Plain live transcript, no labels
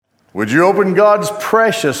Would you open God's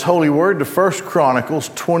precious holy word to 1 Chronicles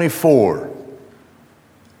 24?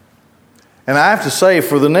 And I have to say,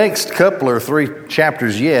 for the next couple or three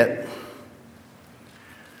chapters yet,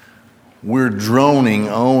 we're droning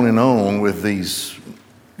on and on with these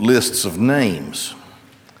lists of names.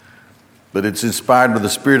 But it's inspired by the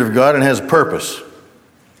Spirit of God and has a purpose.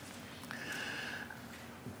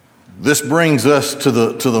 This brings us to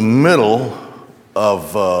the middle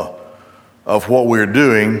of what we're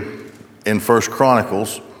doing in 1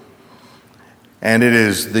 Chronicles, and it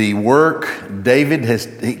is the work David has.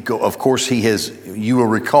 Of course, he has. You will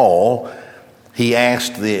recall, he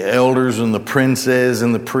asked the elders and the princes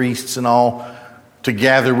and the priests and all to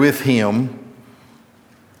gather with him,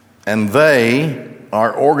 and they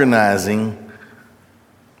are organizing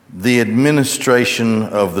the administration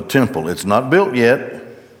of the temple. It's not built yet.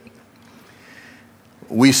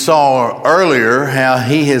 We saw earlier how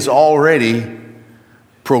he has already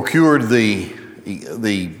procured the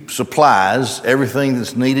supplies, everything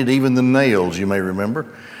that's needed, even the nails, you may remember.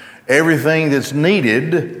 Everything that's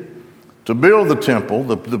needed to build the temple,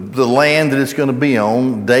 the land that it's going to be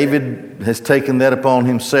on. David has taken that upon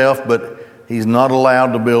himself, but he's not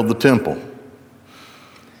allowed to build the temple.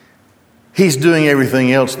 He's doing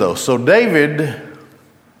everything else, though. So David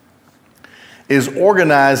is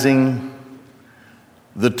organizing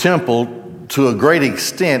the temple to a great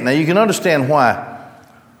extent. Now, you can understand why.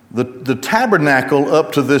 The tabernacle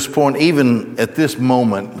up to this point, even at this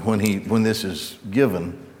moment when this is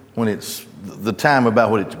given, when it's the time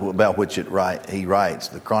about which he writes,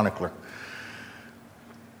 the chronicler.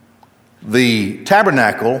 The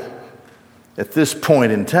tabernacle at this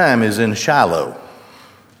point in time is in Shiloh.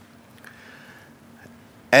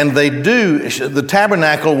 And the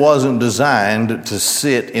tabernacle wasn't designed to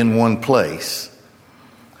sit in one place.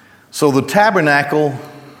 So the tabernacle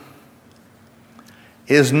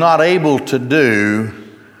is not able to do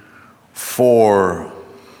for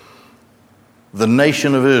the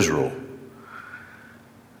nation of Israel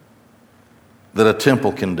that a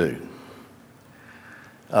temple can do.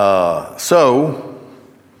 So,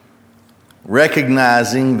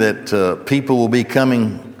 recognizing that people will be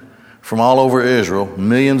coming from all over Israel,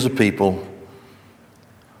 millions of people,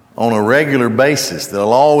 on a regular basis,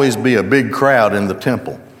 there'll always be a big crowd in the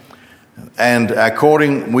temple. And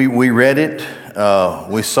we read it,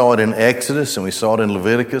 we saw it in Exodus and we saw it in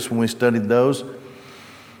Leviticus when we studied those.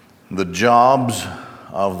 The jobs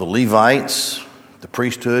of the Levites, the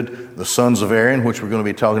priesthood, the sons of Aaron, which we're going to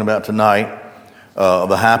be talking about tonight,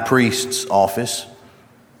 the high priest's office.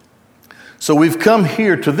 So we've come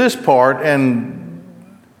here to this part, and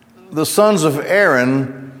the sons of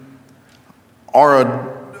Aaron are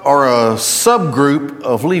a subgroup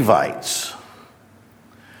of Levites.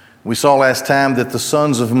 We saw last time that the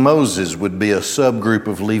sons of Moses would be a subgroup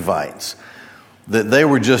of Levites, that they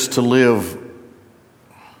were just to live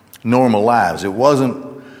normal lives. It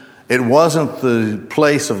wasn't the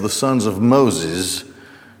place of the sons of Moses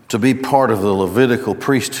to be part of the Levitical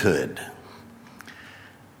priesthood.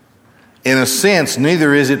 In a sense,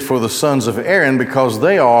 neither is it for the sons of Aaron, because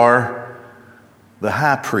they are the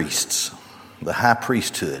high priests, the high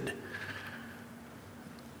priesthood.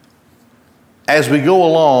 As we go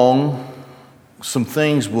along, some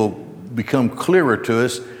things will become clearer to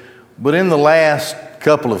us, but in the last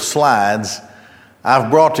couple of slides, I've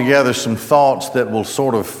brought together some thoughts that will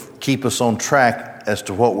sort of keep us on track as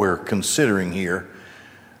to what we're considering here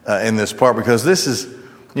in this part, because this is,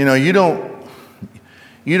 you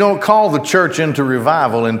don't call the church into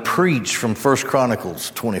revival and preach from 1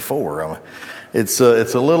 Chronicles 24. It's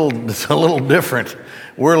a little different.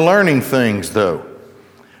 We're learning things, though.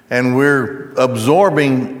 And we're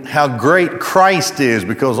absorbing how great Christ is,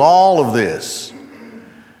 because all of this,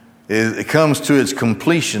 it comes to its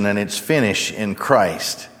completion and its finish in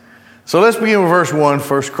Christ. So let's begin with verse 1,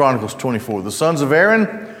 1 Chronicles 24. The sons of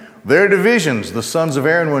Aaron, their divisions. The sons of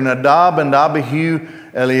Aaron were Nadab and Abihu,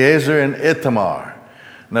 Eleazar and Ithamar.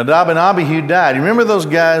 Nadab and Abihu died. You remember those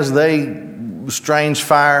guys? They strange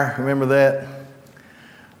fire. Remember that?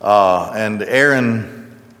 And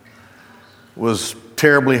Aaron was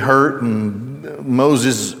terribly hurt, and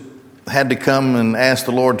Moses had to come and ask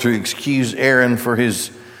the Lord to excuse Aaron for his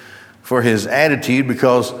attitude,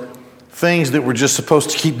 because things that were just supposed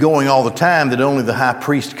to keep going all the time that only the high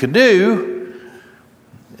priest could do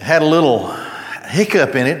had a little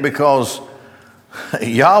hiccup in it, because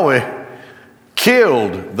Yahweh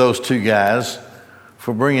killed those two guys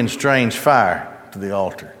for bringing strange fire to the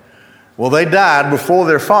altar. Well, they died before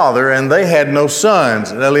their father, and they had no sons.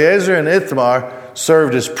 And Eleazar and Ithamar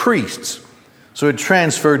served as priests. So it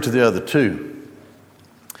transferred to the other two.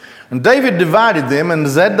 And David divided them, and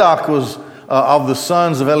Zadok was of the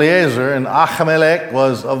sons of Eleazar, and Ahimelech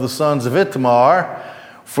was of the sons of Ithamar,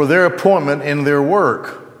 for their appointment in their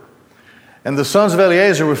work. And the sons of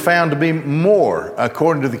Eleazar were found to be more,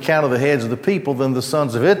 according to the count of the heads of the people, than the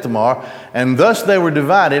sons of Ithamar. And thus they were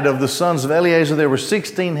divided. Of the sons of Eleazar there were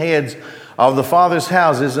 16 heads of the fathers'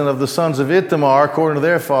 houses, and of the sons of Ithamar, according to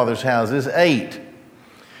their fathers' houses, 8.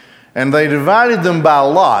 And they divided them by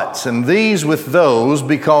lots, and these with those,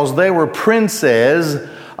 because they were princes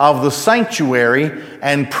of the sanctuary,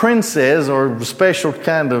 and princes, or special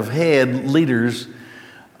kind of head leaders,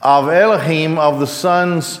 of Elohim, of the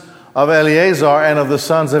sons of Eleazar, and of the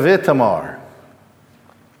sons of Ithamar.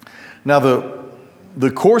 Now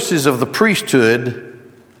the courses of the priesthood,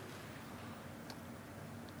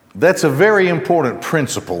 that's a very important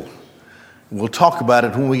principle. We'll talk about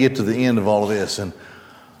it when we get to the end of all of this. And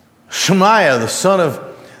Shemaiah, the son of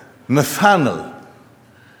Nethanel,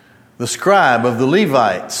 the scribe of the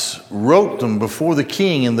Levites, wrote them before the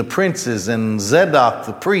king and the princes, and Zadok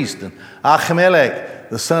the priest, and Ahimelech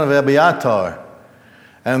the son of Abiathar,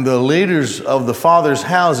 and the leaders of the fathers'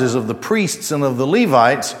 houses of the priests and of the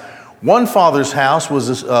Levites. One father's house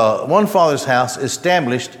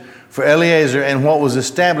established for Eleazar, and what was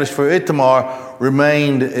established for Ithamar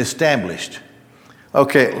remained established.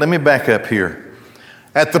 Okay, let me back up here.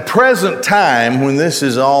 At the present time, when this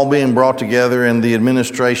is all being brought together in the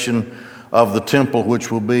administration of the temple,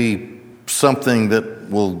 which will be something that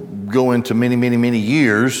will go into many, many, many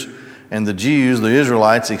years, and the Jews, the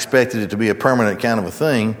Israelites, expected it to be a permanent kind of a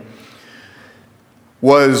thing,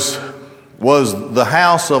 was the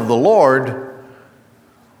house of the Lord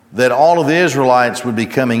that all of the Israelites would be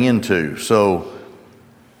coming into. So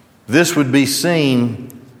this would be seen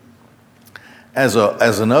as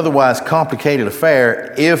an otherwise complicated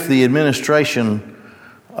affair if the administration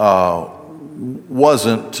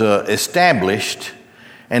wasn't established,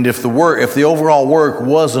 and if the overall work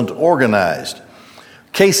wasn't organized.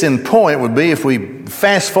 Case in point would be if we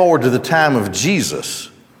fast forward to the time of Jesus,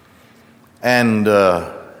 and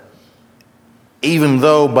even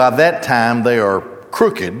though by that time they are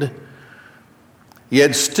crooked,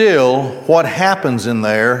 yet still what happens in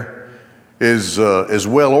there is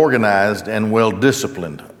well organized and well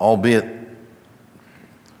disciplined, albeit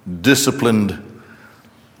disciplined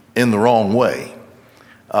in the wrong way.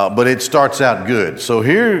 But it starts out good. So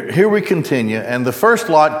here we continue, and the first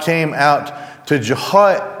lot came out to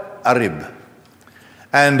Jehoiarib,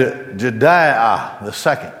 and Jedaiah the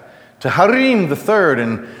second, to Harim the third,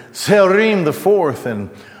 and Seorim the fourth, and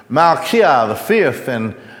Malchiah the fifth,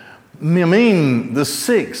 and Mimin the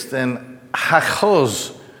sixth, and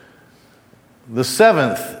Hachoz the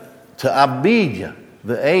seventh, to Abijah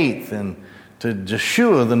the eighth, and to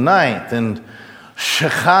Jeshua the ninth, and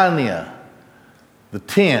Shechaniah the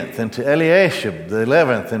 10th, and to Eliashib the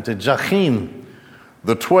 11th, and to Jachim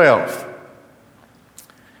the 12th,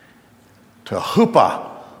 to Huppah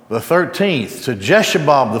the 13th, to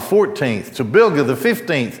Jeshabab the 14th, to Bilgah the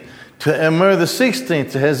 15th, to Immer the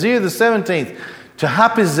 16th, to Hazir the 17th, to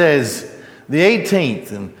Hapizez the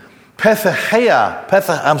 18th, and Pethahiah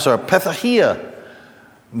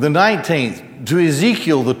the 19th, to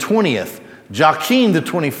Ezekiel the 20th, Jachin the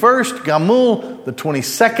 21st, Gamul the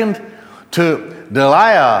 22nd, to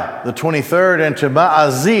Deliah the 23rd, and to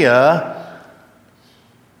Maaziah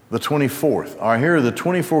the 24th. All right, here are the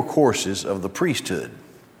 24 courses of the priesthood.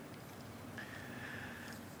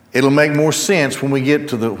 It'll make more sense when I get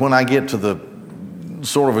to the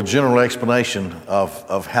sort of a general explanation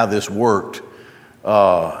of how this worked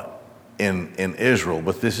in Israel.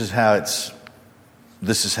 But this is how it's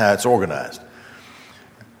organized.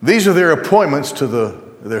 These are their appointments to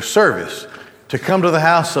their service, to come to the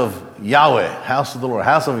house of Yahweh, house of the Lord,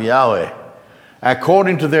 house of Yahweh,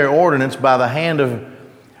 according to their ordinance by the hand of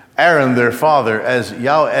Aaron their father, as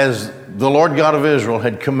the Lord God of Israel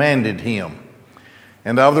had commanded him.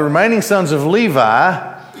 And of the remaining sons of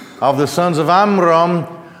Levi, of the sons of Amram,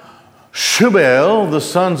 Shubel, the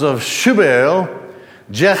sons of Shubel,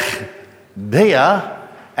 Jechdeah,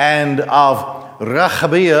 and of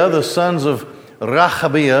Rachabiah, the sons of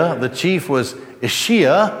Rachabiah, the chief was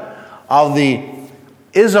Ishiah. Of the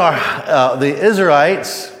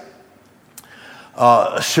Israelites,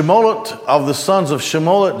 Shemolet, of the sons of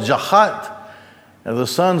Shemolet, Jahat, and the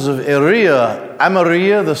sons of Eriah,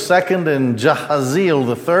 Amariah the second, and Jahaziel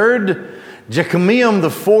the third, Jechamiam the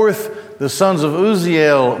fourth, the sons of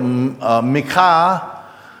Uziel, Micah,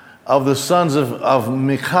 of the sons of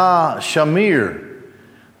Micah, Shamir,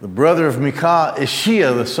 the brother of Micah,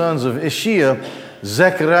 Ishiah, the sons of Ishiah,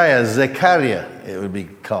 Zechariah, it would be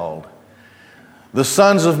called. The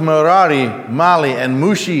sons of Merari, Mali, and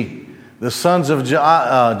Mushi, the sons of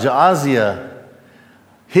Jaaziah,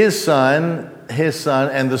 his son,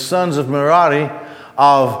 and the sons of Merari,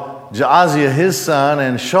 of Jaaziah his son,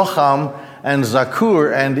 and Shoham, and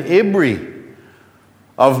Zakur, and Ibri.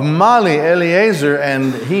 Of Mali, Eleazar,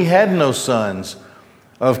 and he had no sons.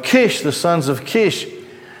 Of Kish, the sons of Kish,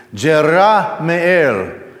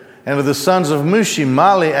 Jerahmeel, and of the sons of Mushi,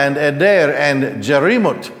 Mali, and Eder, and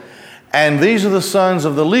Jerimot. And these are the sons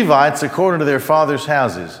of the Levites according to their fathers'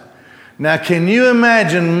 houses. Now, can you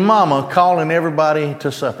imagine Mama calling everybody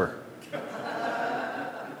to supper?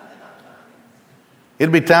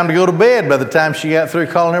 It'd be time to go to bed by the time she got through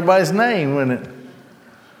calling everybody's name, wouldn't it?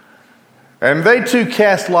 And they too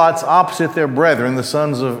cast lots opposite their brethren, the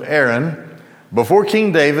sons of Aaron, before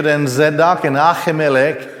King David, and Zadok and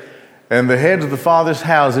Ahimelech, and the heads of the fathers'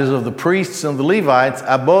 houses of the priests and the Levites,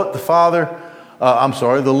 about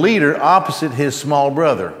the leader opposite his small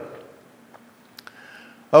brother.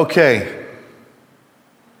 Okay.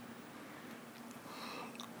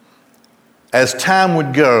 As time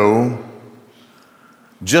would go,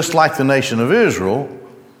 just like the nation of Israel,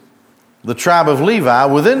 the tribe of Levi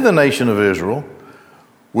within the nation of Israel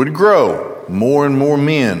would grow, more and more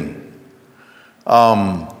men.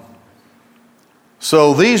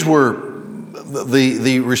 So these were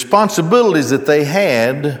the responsibilities that they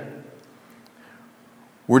had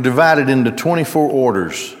were divided into 24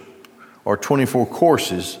 orders or 24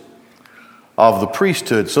 courses of the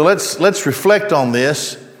priesthood. So let's reflect on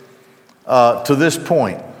this to this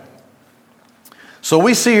point. So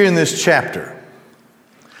we see here in this chapter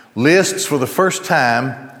lists for the first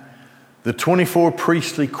time the 24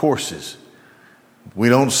 priestly courses. We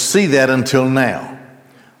don't see that until now.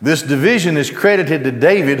 This division is credited to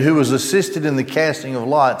David, who was assisted in the casting of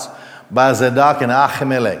lots by Zadok and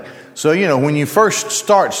Ahimelech. So, when you first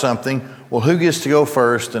start something, well, who gets to go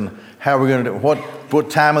first, and how are we going to do it? What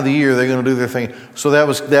time of the year they're going to do their thing? So that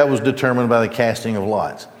was determined by the casting of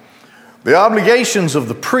lots. The obligations of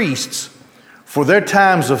the priests for their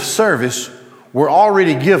times of service were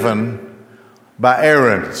already given by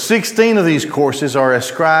Aaron. 16 of these courses are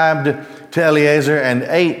ascribed to Eleazar and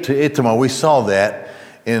 8 to Ithamar. We saw that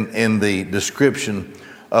in the description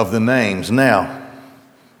of the names. Now,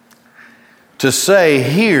 to say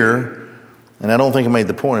here, and I don't think I made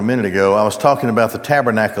the point a minute ago, I was talking about the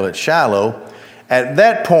tabernacle at Shiloh. At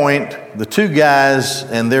that point, the two guys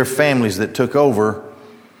and their families that took over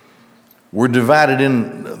were divided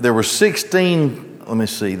in, there were 16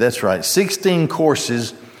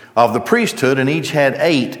 courses of the priesthood, and each had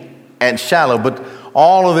 8 at Shiloh. But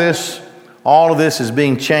all of this is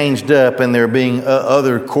being changed up, and there are being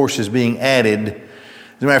other courses being added.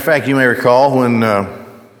 As a matter of fact, you may recall when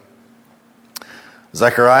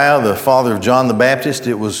Zechariah, the father of John the Baptist,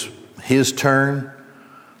 it was his turn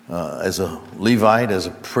as a Levite, as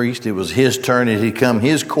a priest. It was his turn. It had come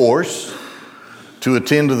his course to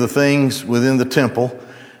attend to the things within the temple,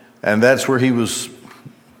 and that's where he was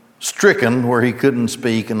stricken, where he couldn't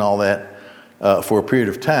speak and all that for a period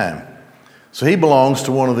of time. So he belongs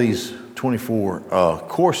to one of these 24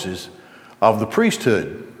 courses of the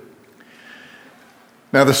priesthood.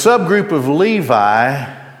 Now the subgroup of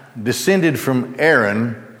Levi descended from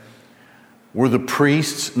Aaron were the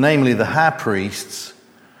priests, namely the high priests.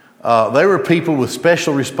 They were people with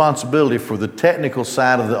special responsibility for the technical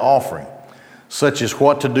side of the offering, such as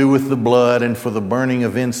what to do with the blood and for the burning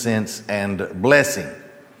of incense and blessing.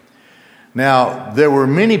 Now, there were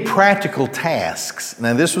many practical tasks.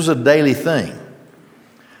 Now, this was a daily thing.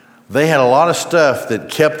 They had a lot of stuff that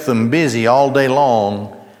kept them busy all day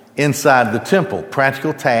long inside the temple,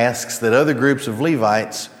 practical tasks that other groups of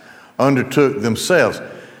Levites undertook themselves.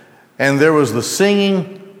 And there was the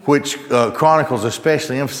singing, which Chronicles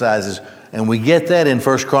especially emphasizes, and we get that in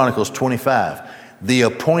 1 Chronicles 25. The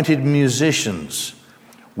appointed musicians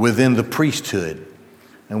within the priesthood.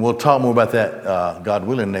 And we'll talk more about that, God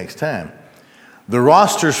willing, next time. The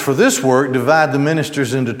rosters for this work divide the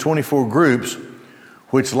ministers into 24 groups,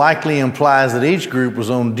 which likely implies that each group was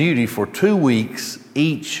on duty for 2 weeks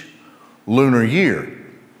each lunar year.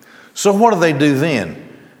 So what do they do then?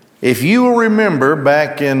 If you will remember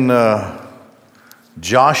back in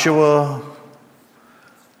Joshua,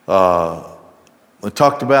 we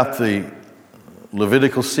talked about the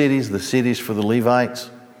Levitical cities, the cities for the Levites.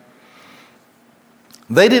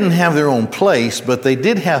 They didn't have their own place, but they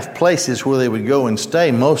did have places where they would go and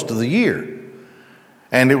stay most of the year.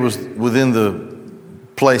 And it was within the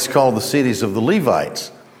place called the cities of the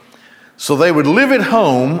Levites. So they would live at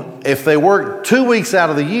home. If they worked 2 weeks out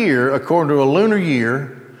of the year, according to a lunar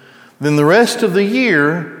year, then the rest of the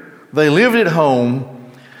year they lived at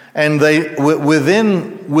home And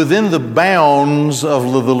within the bounds of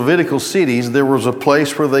the Levitical cities, there was a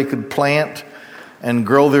place where they could plant and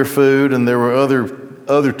grow their food, and there were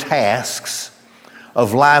other tasks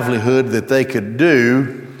of livelihood that they could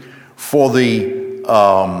do for the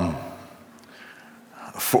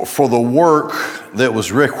work that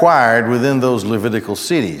was required within those Levitical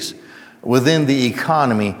cities, within the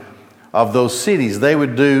economy of those cities. They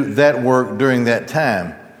would do that work during that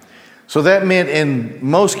time. So that meant in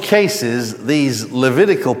most cases, these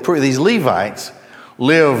Levites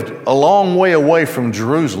lived a long way away from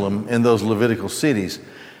Jerusalem in those Levitical cities.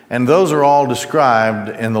 And those are all described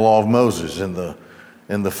in the law of Moses, in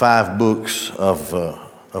the 5 books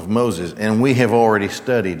of Moses. And we have already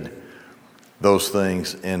studied those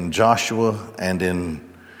things in Joshua and in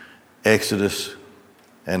Exodus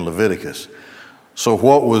and Leviticus. So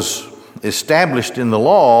what was established in the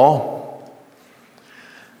law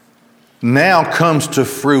now comes to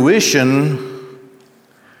fruition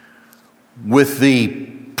with the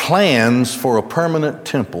plans for a permanent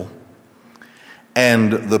temple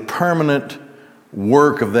and the permanent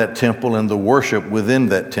work of that temple and the worship within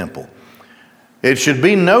that temple. It should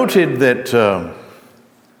be noted that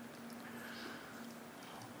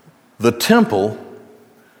the temple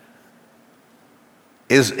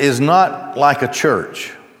is not like a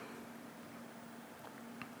church.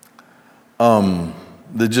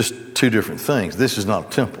 They're just two different things. This is not a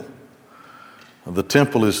temple. The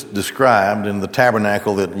temple is described in the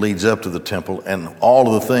tabernacle that leads up to the temple and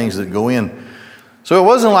all of the things that go in. So it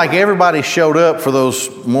wasn't like everybody showed up for those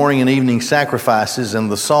morning and evening sacrifices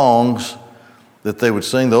and the songs that they would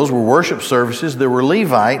sing. Those were worship services. There were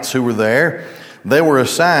Levites who were there. They were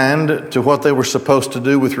assigned to what they were supposed to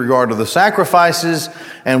do with regard to the sacrifices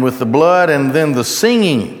and with the blood and then the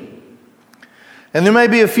singing. And there may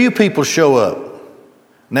be a few people show up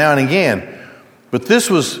now and again, but this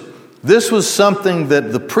was something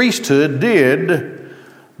that the priesthood did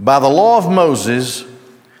by the law of Moses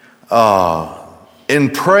in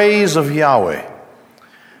praise of Yahweh.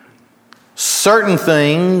 Certain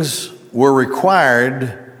things were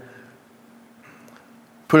required.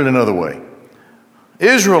 Put it another way.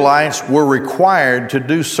 Israelites were required to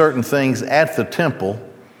do certain things at the temple,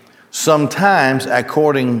 sometimes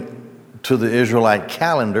according to the Israelite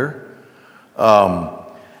calendar,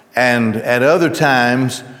 and at other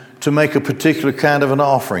times to make a particular kind of an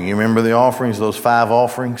offering. You remember the offerings, those 5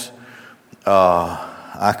 offerings?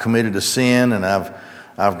 I committed a sin, and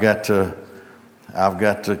I've got to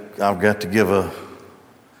give a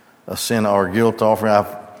sin or a guilt offering.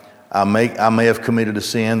 I may have committed a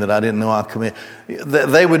sin that I didn't know I committed.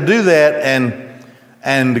 They would do that,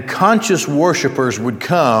 and conscious worshipers would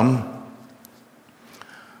come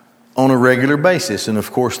on a regular basis. And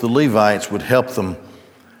of course, the Levites would help them.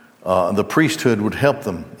 The priesthood would help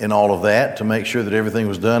them in all of that to make sure that everything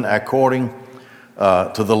was done according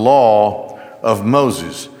to the law of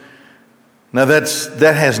Moses. Now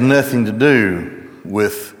that has nothing to do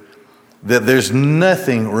with that. There's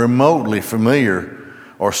nothing remotely familiar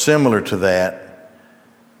or similar to that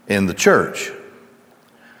in the church.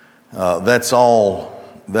 That's all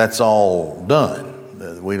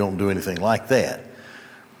done. We don't do anything like that.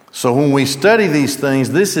 So when we study these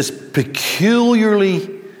things, this is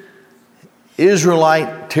peculiarly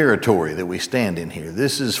Israelite territory that we stand in here.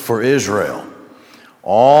 This is for Israel.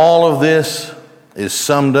 All of this is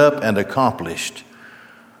summed up and accomplished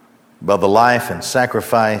by the life and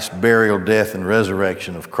sacrifice, burial, death, and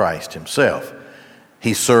resurrection of Christ himself.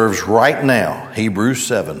 He serves right now, Hebrews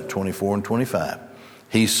 7, 24 and 25.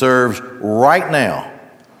 He serves right now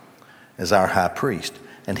as our high priest.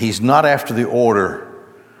 And he's not after the order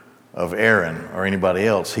of Aaron or anybody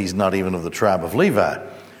else. He's not even of the tribe of Levi.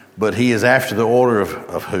 But he is after the order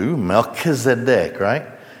of who? Melchizedek, right?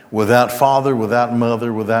 Without father, without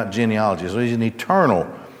mother, without genealogy. So he's an eternal,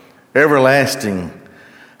 everlasting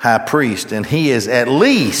high priest. And he is at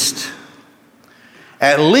least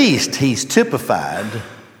he's typified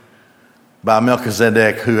by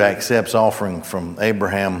Melchizedek, who accepts offering from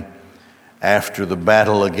Abraham after the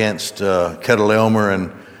battle against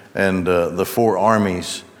Chedorlaomer and the 4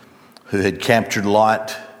 armies who had captured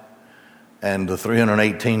Lot, and the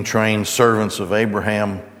 318 trained servants of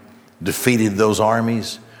Abraham defeated those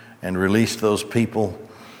armies and released those people.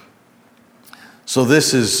 So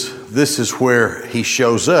this is where he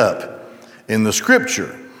shows up in the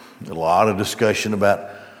scripture. A lot of discussion about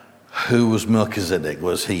who was Melchizedek.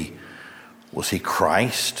 Was he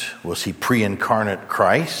Christ? Was he pre-incarnate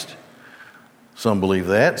Christ? Some believe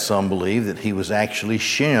that. Some believe that he was actually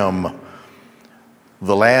Shem,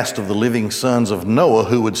 the last of the living sons of Noah,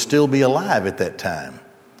 who would still be alive at that time.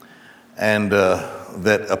 And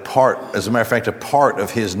that as a matter of fact, a part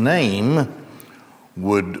of his name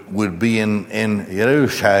would be in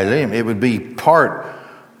Jerusalem. It would be part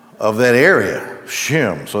of that area,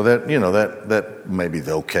 Shem. So that may be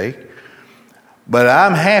okay. But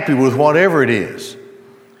I'm happy with whatever it is,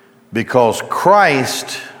 because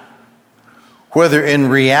Christ, whether in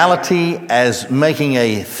reality as making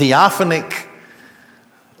a theophanic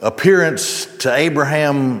appearance to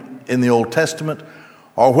Abraham in the Old Testament,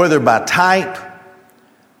 or whether by type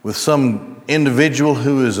with some individual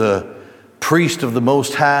who is a priest of the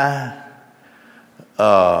Most High,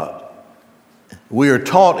 we are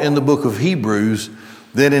taught in the book of Hebrews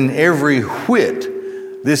that in every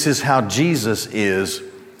whit, this is how Jesus is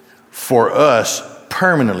for us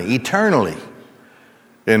permanently, eternally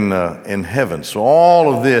in heaven. So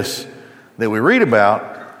all of this that we read about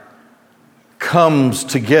comes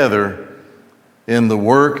together in the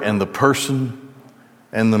work and the person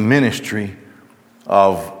and the ministry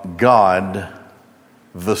of God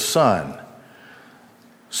the Son.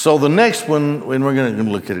 So the next one, and we're going to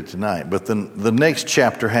look at it tonight, but the next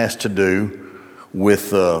chapter has to do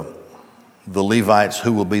with the Levites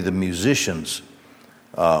who will be the musicians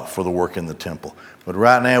for the work in the temple. But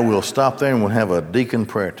right now we'll stop there and we'll have a deacon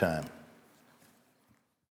prayer time.